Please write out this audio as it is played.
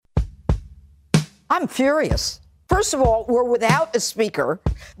I'm furious. First of all, we're without a speaker.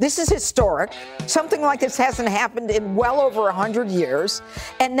 This is historic. Something like this hasn't happened in well over 100 years.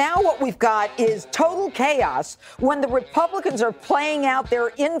 And now what we've got is total chaos when the Republicans are playing out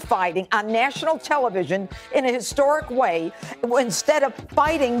their infighting on national television in a historic way instead of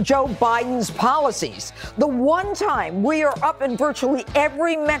fighting Joe Biden's policies. The one time we are up in virtually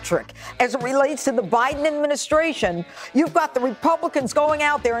every metric as it relates to the Biden administration, you've got the Republicans going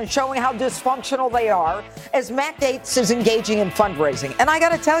out there and showing how dysfunctional they are as Matt Gaetz is engaging in fundraising. And I got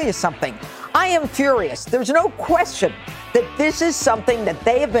to tell you something. I am furious. There's no question that this is something that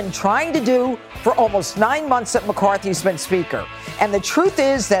they have been trying to do for almost 9 months that McCarthy's been Speaker. And the truth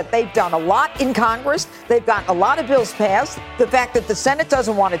is that they've done a lot in Congress. They've gotten a lot of bills passed. The fact that the Senate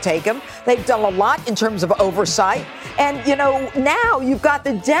doesn't want to take them. They've done a lot in terms of oversight. And, you know, now you've got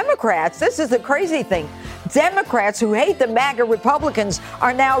the Democrats. This is the crazy thing. Democrats who hate the MAGA Republicans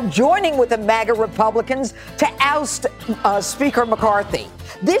are now joining with the MAGA Republicans to oust Speaker McCarthy.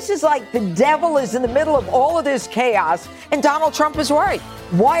 This is like the devil is in the middle of all of this chaos, and Donald Trump is right.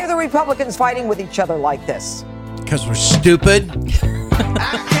 Why are the Republicans fighting with each other like this? Because we're stupid.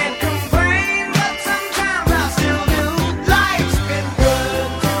 I can't complain, but sometimes I still do. Life's been good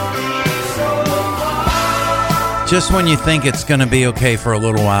to me so far. Just when you think it's going to be okay for a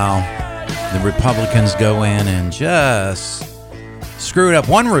little while, the Republicans go in and just screw it up.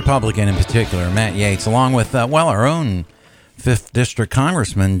 One Republican in particular, Matt Gaetz, along with, our own 5th District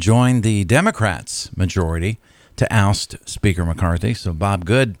Congressman, joined the Democrats' majority to oust Speaker McCarthy. So Bob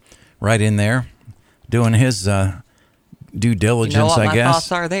Good right in there doing his due diligence, you know what I my guess.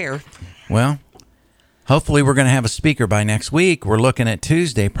 thoughts are there. Well, hopefully we're going to have a speaker by next week. We're looking at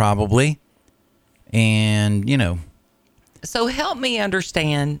Tuesday probably. And, you know. So help me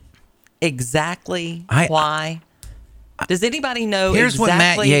understand exactly why. Does anybody know Here's exactly? what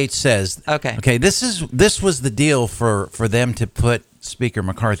Matt Gaetz says. Okay, this was the deal for them to put Speaker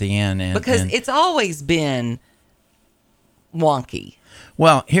McCarthy in. Because it's always been wonky.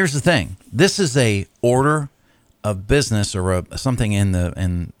 Well, here's the thing. This is a order of business or something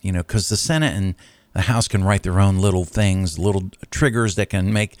because the Senate and the House can write their own little things, little triggers that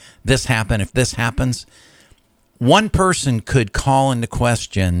can make this happen if this happens. One person could call into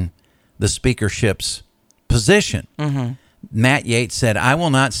question the speakership's position. Mm-hmm. Matt Gaetz said, I will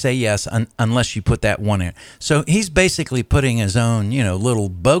not say yes unless you put that one in. So he's basically putting his own, little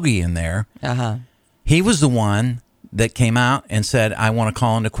bogey in there. Uh-huh. He was the one that came out and said, I want to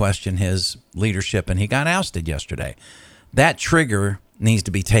call into question his leadership, and he got ousted yesterday. That trigger needs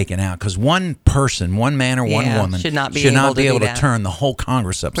to be taken out because one person, one man or one woman should not be able to turn the whole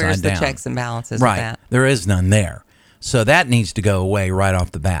Congress upside Where's down. the checks and balances right. of that? There is none there. So that needs to go away right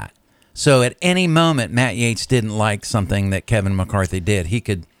off the bat. So at any moment, Matt Gaetz didn't like something that Kevin McCarthy did, he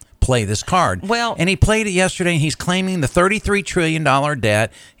could play this card. Well, and he played it yesterday, and he's claiming the $33 trillion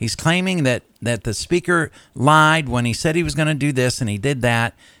debt. He's claiming that the speaker lied when he said he was going to do this, and he did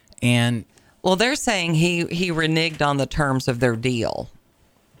that. And well, they're saying he reneged on the terms of their deal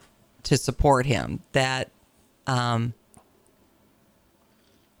to support him. That,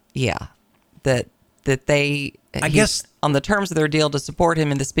 that they, I guess, on the terms of their deal to support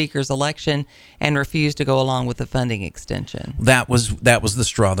him in the speaker's election and refused to go along with the funding extension. That was the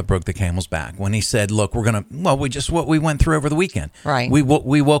straw that broke the camel's back when he said, look, we're going to, what we went through over the weekend. Right. We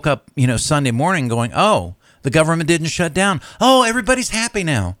woke up, Sunday morning going, oh, the government didn't shut down. Oh, everybody's happy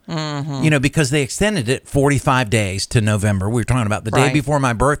now. Mm-hmm. Because they extended it 45 days to November. We were talking about the day before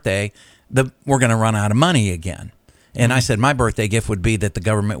my birthday, we're going to run out of money again. And I said my birthday gift would be that the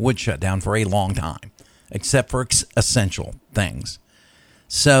government would shut down for a long time, except for essential things.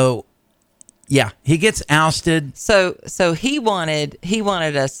 So, yeah, he gets ousted. So he wanted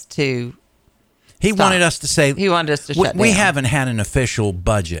us to. He wanted us to say. He wanted us to shut down. We haven't had an official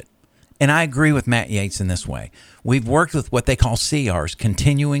budget, and I agree with Matt Gaetz in this way. We've worked with what they call CRs,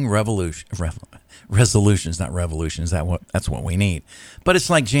 continuing resolutions, not revolutions. That's what we need. But it's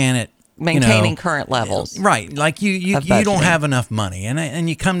like Janet. Maintaining current levels. Right. Like you don't have enough money. And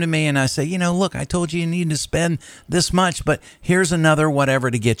you come to me and I say, look, I told you need to spend this much, but here's another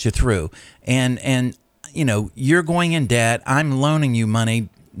whatever to get you through. And you're going in debt. I'm loaning you money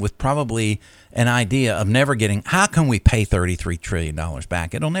with probably an idea of never getting, how can we pay $33 trillion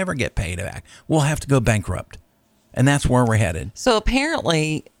back? It'll never get paid back. We'll have to go bankrupt. And that's where we're headed. So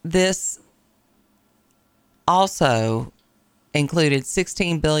apparently this also included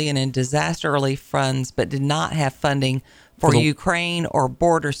 $16 billion in disaster relief funds, but did not have funding for Ukraine or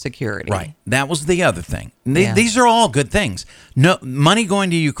border security. Right. That was the other thing. These are all good things. No money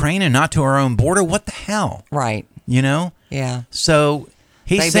going to Ukraine and not to our own border. What the hell? Right. Yeah. Yeah. So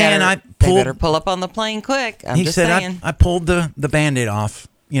He's saying I they pulled. better pull up on the plane quick. I'm He just said saying. I pulled the Band-Aid off,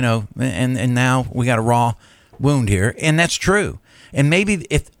 and now we got a raw wound here, and that's true. And maybe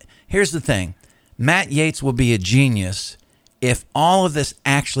here's the thing, Matt Yates will be a genius if all of this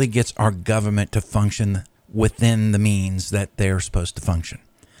actually gets our government to function within the means that they're supposed to function.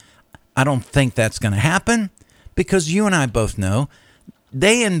 I don't think that's going to happen because you and I both know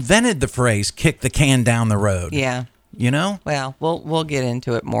they invented the phrase "kick the can down the road." Yeah. Well, we'll get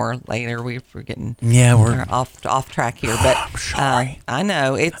into it more later. We're getting we're off track here, but sorry. I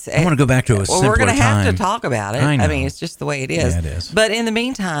know it's. I want to go back to a simpler we're going to have time. to talk about it. I know. mean, it's just the way it is. Yeah, it is. But in the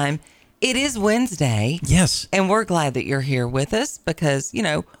meantime, it is Wednesday. Yes. And we're glad that you're here with us because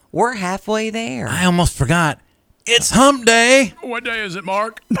we're halfway there. I almost forgot. It's Hump Day. What day is it,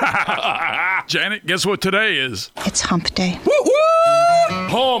 Mark? Janet, guess what today is? It's hump day.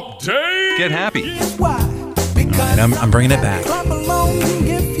 Hump Day! Get happy. All right, I'm bringing it back.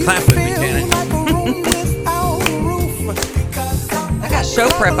 Clap with me, Janet. I got show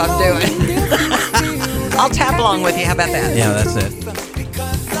prep I'm doing. I'll tap along with you. How about that? Yeah, that's it.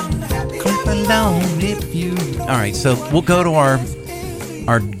 Clap along if you. All right, so we'll go to our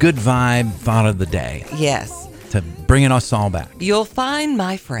good vibe thought of the day Yes. to bring us all back. You'll find,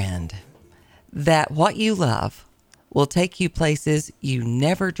 my friend, that what you love will take you places you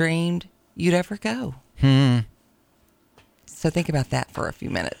never dreamed you'd ever go. So think about that for a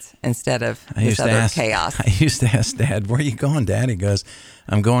few minutes instead of this other chaos. I used to ask Dad, "Where are you going, Dad?" He goes,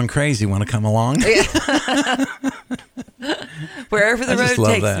 "I'm going crazy. Want to come along?" Wherever the I just road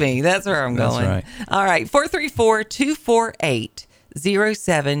love takes that. me, that's where I'm That's going. right. All right,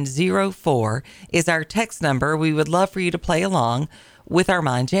 434-248-0704 is our text number. We would love for you to play along with our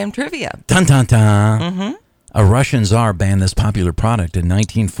Mind Jam trivia. Dun dun dun. Mm-hmm. A Russian czar banned this popular product in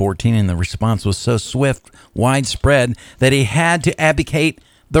 1914, and the response was so swift, widespread, that he had to abdicate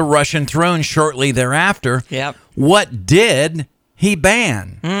the Russian throne shortly thereafter. Yep. What did he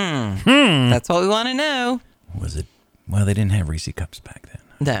ban? That's what we want to know. Was it? Well, they didn't have Reese cups back then.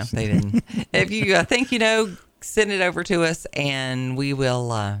 No, they didn't. If you think send it over to us, and we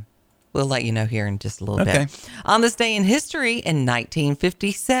will. We'll let you know here in just a little Okay. bit. On this day in history, in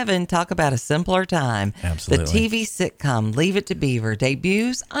 1957, talk about a simpler time. Absolutely. The TV sitcom Leave It to Beaver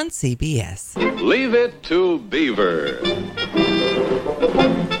debuts on CBS. Leave it to Beaver.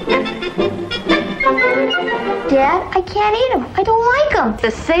 Dad, I can't eat them. I don't like them.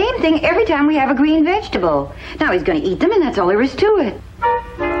 The same thing every time we have a green vegetable. Now he's going to eat them, and that's all there is to it.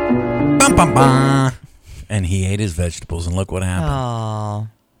 Bum, bum, bum. And he ate his vegetables, and look what happened. Oh,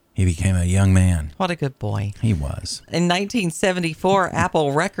 He became a young man. what a good boy. He was. In 1974,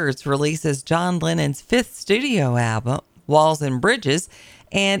 Apple Records releases John Lennon's fifth studio album, Walls and Bridges,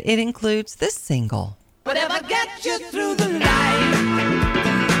 and it includes this single. Whatever gets you through the night.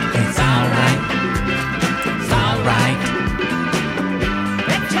 It's all right. It's all right.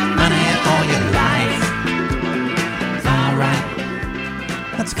 Bet your Money all your life. It's all right.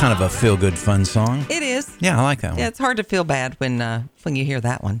 That's kind of a feel-good, fun song. It is. Yeah, I like that one. Yeah, it's hard to feel bad when you hear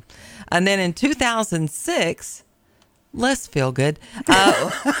that one. And then in 2006, less feel good.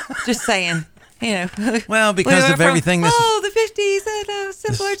 Just saying, Well, because we went of from, everything this- the 50s and a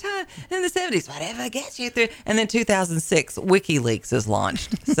simpler time, and the 70s, whatever gets you through. And then 2006, WikiLeaks is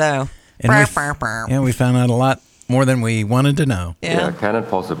launched. So, And we found out a lot more than we wanted to know. yeah. Can it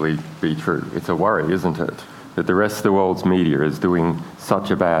possibly be true? It's a worry, isn't it? That the rest of the world's media is doing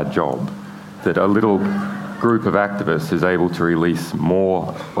such a bad job that a little group of activists is able to release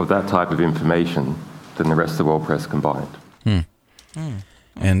more of that type of information than the rest of the world press combined.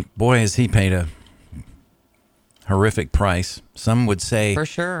 And boy, has he paid a horrific price. Some would say For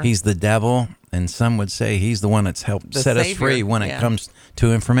sure. he's the devil, and some would say he's the one that's helped The set us savior, free when it yeah. comes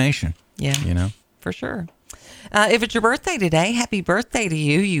to information. Yeah. You know? For sure. If it's your birthday today, happy birthday to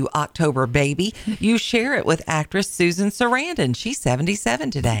you, you October baby. You share it with actress Susan Sarandon. She's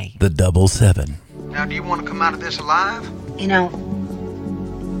 77 today. The 77. Now, do you want to come out of this alive?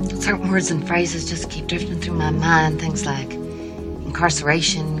 Certain words and phrases just keep drifting through my mind. Things like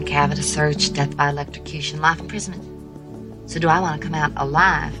incarceration, cavity search, death by electrocution, life imprisonment. So do I want to come out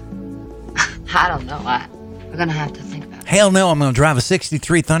alive? I don't know. We're going to have to think about it. Hell no, I'm going to drive a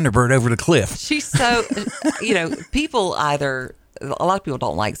 63 Thunderbird over the cliff. She's so, people either, a lot of people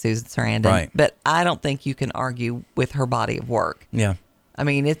don't like Susan Sarandon, Right. but I don't think you can argue with her body of work. Yeah. I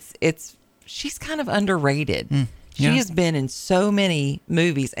mean, she's kind of underrated. yeah. She has been in so many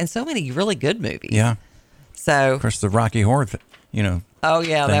movies and so many really good movies. Yeah. So, Of course, the Rocky Horror, Oh,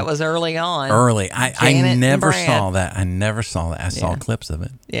 yeah, thing. that was early on. I Janet and never Brad. saw that. I never saw that. I saw Yeah. clips of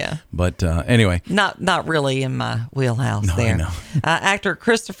it. Yeah. But anyway. Not really in my wheelhouse No, I there. know. Actor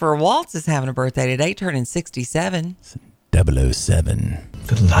Christopher Waltz is having a birthday today, turning 67. 007.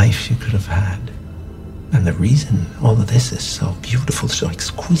 The life you could have had. And the reason all of this is so beautiful, so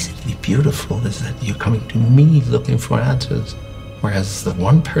exquisitely beautiful, is that you're coming to me looking for answers. Whereas the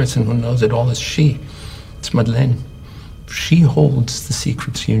one person who knows it all is she. It's Madeleine. She holds the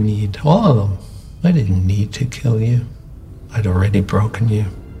secrets you need, all of them. I didn't need to kill you. I'd already broken you.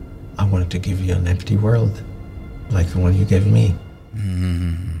 I wanted to give you an empty world, like the one you gave me.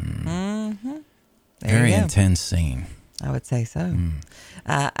 Mm-hmm. Very intense scene. I would say so.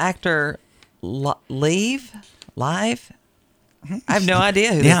 Actor Live? I have no idea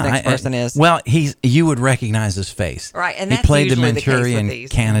who this next person is. Well, you would recognize his face. Right, and he that's played the usually the case with Manchurian these.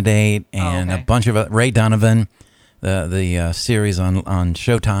 Candidate and a bunch of Ray Donovan, the series on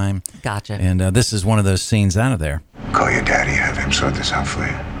Showtime. Gotcha. And this is one of those scenes out of there. Call your daddy, have him sort this out for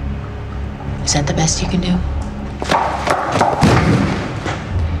you. Is that the best you can do?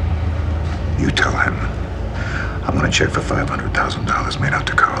 You tell him. I'm gonna check for $500,000 made out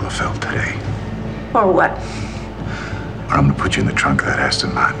to Carl Lefeld today. Or what? Or I'm gonna put you in the trunk of that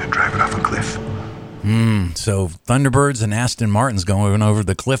Aston Martin and drive it off a cliff. So Thunderbirds and Aston Martin's going over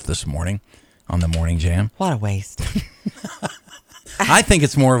the cliff this morning on the Morning Jam. What a waste. I think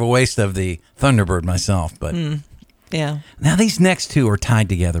it's more of a waste of the Thunderbird myself, but Yeah. now these next two are tied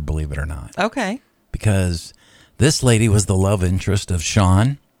together, believe it or not. Okay. Because this lady was the love interest of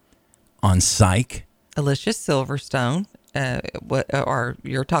Sean on Psych. Alicia Silverstone. Or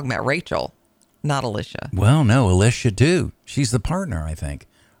you're talking about Rachel, not Alicia. Well, no, Alicia too. She's the partner, I think.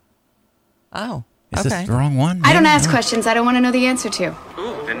 Oh, Is okay. this the wrong one? I don't Yeah, ask no. questions I don't want to know the answer to.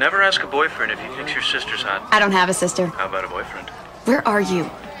 Ooh, then never ask a boyfriend if he thinks your sister's hot. I don't have a sister. How about a boyfriend? Where are you?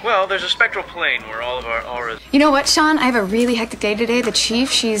 Well, there's a spectral plane where all of our auras... You know what, Sean? I have a really hectic day today. The chief,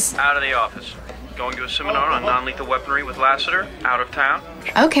 she's... Out of the office. Going to a seminar on non-lethal weaponry with Lassiter. Out of town.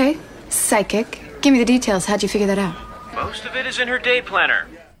 Okay. Psychic. Give me the details. How'd you figure that out? Most of it is in her day planner.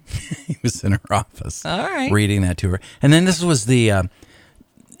 He was in her office. All right. Reading that to her. And then this was the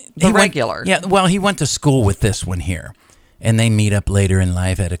regular. Well, he went to school with this one here. And they meet up later in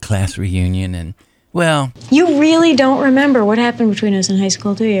life at a class reunion. And, well, You really don't remember what happened between us in high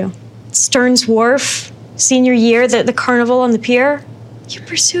school, do you? Stearns Wharf, senior year, the carnival on the pier. You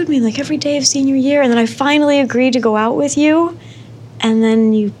pursued me like every day of senior year, and then I finally agreed to go out with you, and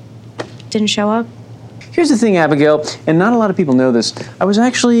then you didn't show up. Here's the thing, Abigail, and not a lot of people know this. I was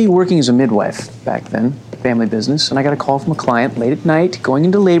actually working as a midwife back then, family business, and I got a call from a client late at night, going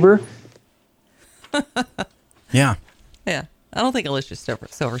into labor. yeah. Yeah. I don't think Alicia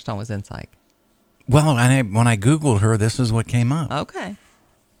Silverstone was in Psych. Well, when I Googled her, this is what came up. Okay.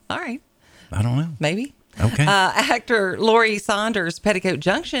 All right. I don't know. Maybe. Okay. Actor Laurie Saunders, Petticoat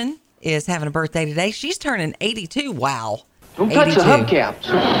Junction, is having a birthday today. She's turning 82. Wow. Don't touch the 82. hubcaps.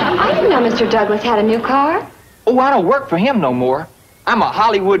 I didn't know Mr. Douglas had a new car. Oh, I don't work for him no more. I'm a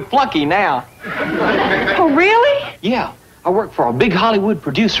Hollywood flunky now. Oh, really? Yeah, I work for a big Hollywood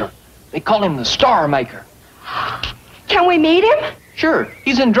producer. They call him the Star Maker. Can we meet him? Sure,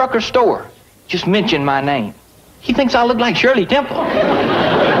 he's in Drucker's store. Just mention my name. He thinks I look like Shirley Temple.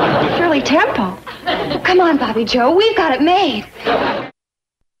 Shirley Temple. Come on, Bobby Joe. We've got it made.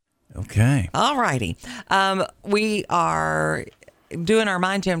 Okay. All righty. We are doing our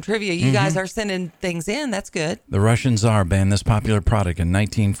Mind Jam trivia. You guys are sending things in. That's good. The Russian Tsar banned this popular product in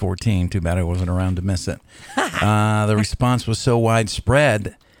 1914. Too bad I wasn't around to miss it. The response was so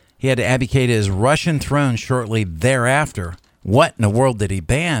widespread, he had to abdicate his Russian throne shortly thereafter. What in the world did he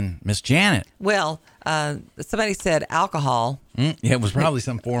ban, Miss Janet? Well, somebody said alcohol. Yeah, it was probably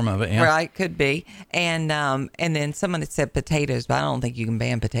some form of it. Yeah. Right, could be. And then someone had said potatoes, but I don't think you can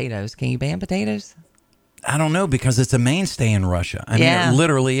ban potatoes. Can you ban potatoes? I don't know, because it's a mainstay in Russia. I mean, it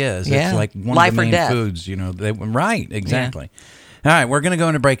literally is. Yeah. It's like one Life of the or main death. foods, you know. Right, exactly. All right, we're going to go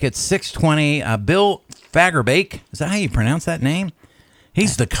into break at 6:20. Bill Fagerbakke, is that how you pronounce that name?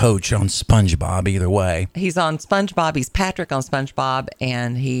 He's the coach on SpongeBob, either way. He's on SpongeBob. He's Patrick on SpongeBob,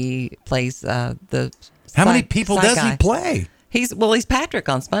 and he plays the. How many people does he play? He's Patrick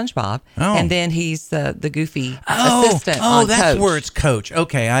on SpongeBob, Oh. and then he's the goofy assistant. Oh, on that's Coach. where it's Coach.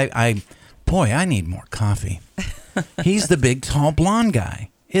 Okay, I need more coffee. He's the big, tall, blonde guy,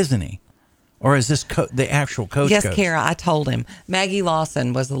 isn't he? Or is this the actual coach? Yes, coach? Kara, I told him. Maggie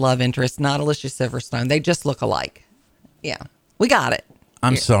Lawson was the love interest, not Alicia Silverstone. They just look alike. Yeah, we got it.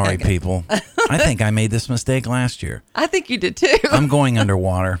 I'm sorry, okay. people. I think I made this mistake last year. I think you did too. I'm going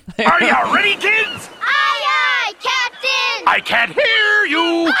underwater. Are you ready, kids? Aye, aye, Captain! I can't hear hear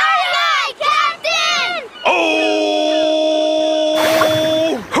you. Aye, Captain! Oh!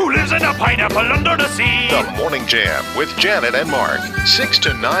 Who lives in a pineapple under the sea? The Morning Jam with Janet and Mark, 6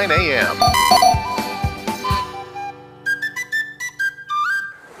 to 9 a.m.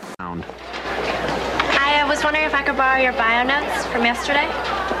 I was wondering if I could borrow your bio notes from yesterday.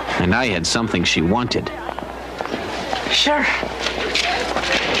 And I had something she wanted. Sure.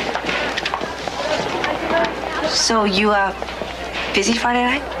 So you, busy Friday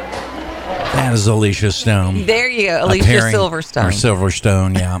night? That is Alicia Stone. There you go, Alicia Silverstone. Or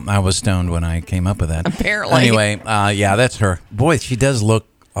Silverstone, yeah. I was stoned when I came up with that. Apparently. Anyway, yeah, that's her. Boy, she does look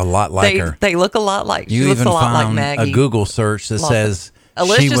a lot like her. They look a lot like. You she looks even a lot like found Maggie. a Google search that says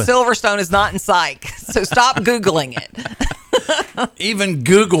Alicia Silverstone is not in psych, so stop Googling it. Even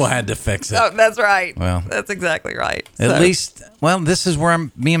Google had to fix it. Oh, that's right. Well, that's exactly right. At least, well, this is where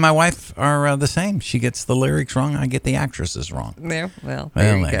me and my wife are the same. She gets the lyrics wrong. I get the actresses wrong. Yeah, well,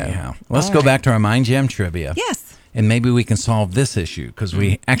 there you go. Anyhow, let's go back to our Mind Jam trivia. Yes. And maybe we can solve this issue because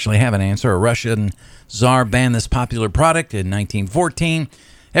we actually have an answer. A Russian czar banned this popular product in 1914.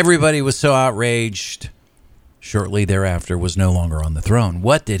 Everybody was so outraged. Shortly thereafter, was no longer on the throne.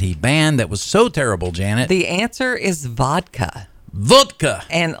 What did he ban that was so terrible, Janet? The answer is vodka. Vodka.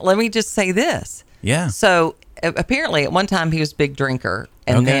 And let me just say this. Yeah. So apparently, at one time, he was a big drinker,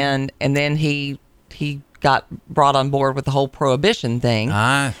 and then he got brought on board with the whole prohibition thing.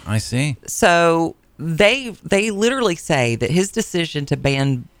 Ah, I see. So they literally say that his decision to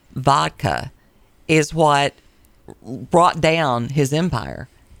ban vodka is what brought down his empire.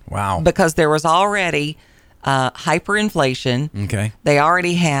 Wow. Because there was already hyperinflation. Okay. They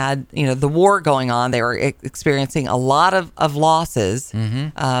already had, the war going on. They were experiencing a lot of losses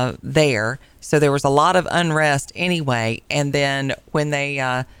there. So there was a lot of unrest anyway. And then when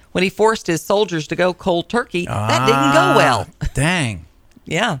he forced his soldiers to go cold turkey, that didn't go well. Dang.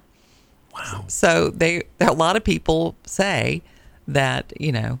 Yeah. Wow. So a lot of people say that,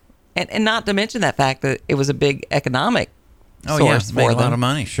 and not to mention that fact that it was a big economic source for made them. a lot of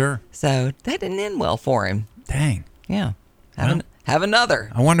money, sure. So that didn't end well for him. Dang. Yeah. Have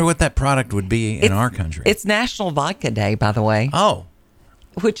another. I wonder what that product would be in our country. It's National Vodka Day, by the way. Oh.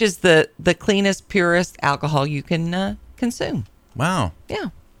 Which is the cleanest, purest alcohol you can consume. Wow. Yeah.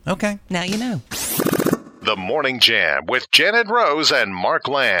 Okay. Now you know. The Morning Jam with Janet Rose and Mark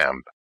Lamb.